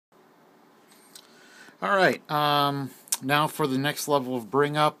Alright, now for the next level of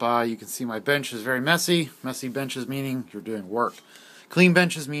bring up, you can see my bench is very messy. Messy benches meaning you're doing work. Clean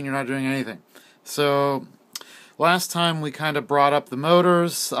benches mean you're not doing anything. So, last time we kind of brought up the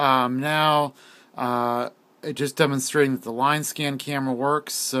motors. Now, just demonstrating that the Linescan camera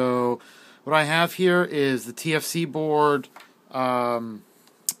works. So, what I have here is the TFC board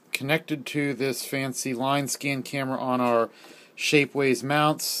connected to this fancy Linescan camera on our Shapeways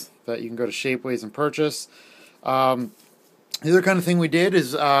mounts that you can go to Shapeways and purchase. The other kind of thing we did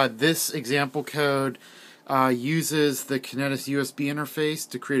is this example code uses the Kinetis USB interface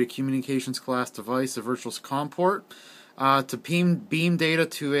to create a communications class device, a virtual COM port, to beam data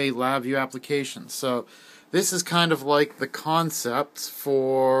to a Labview application. So this is kind of like the concept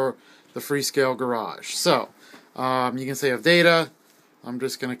for the Freescale Garage. So you can say I have data. I'm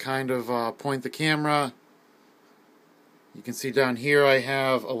just going to kind of point the camera. You can see down here I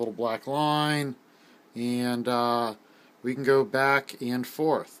have a little black line, and we can go back and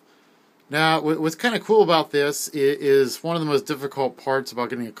forth. Now, what's kind of cool about this is one of the most difficult parts about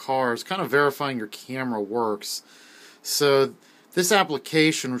getting a car is kind of verifying your camera works. So this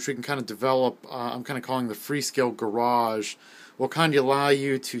application, which we can kind of develop, I'm kind of calling the Freescale Garage, will kind of allow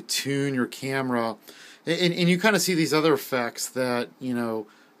you to tune your camera. And you kind of see these other effects that, you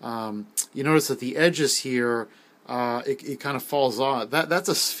notice that the edges here, it kind of falls off. That's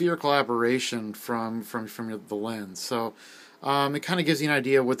a spherical aberration from the lens. So it kind of gives you an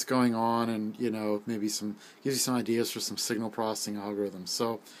idea of what's going on, and maybe gives you some ideas for some signal processing algorithms.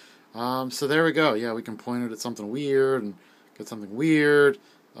 So so there we go. Yeah, we can point it at something weird and get something weird,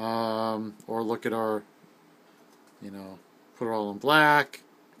 or look at our, put it all in black,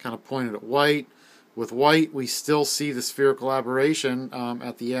 kind of point it at white. With white, we still see the spherical aberration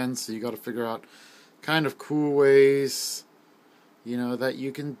at the end, so you got to figure out kind of cool ways, that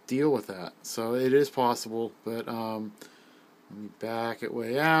you can deal with that. So it is possible, but let me back it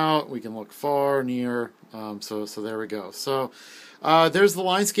way out. We can look far, near. So there we go. So there's the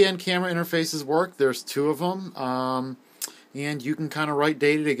Linescan camera interfaces work. There's two of them, and you can kind of write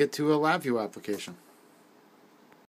data to get to a Labview application.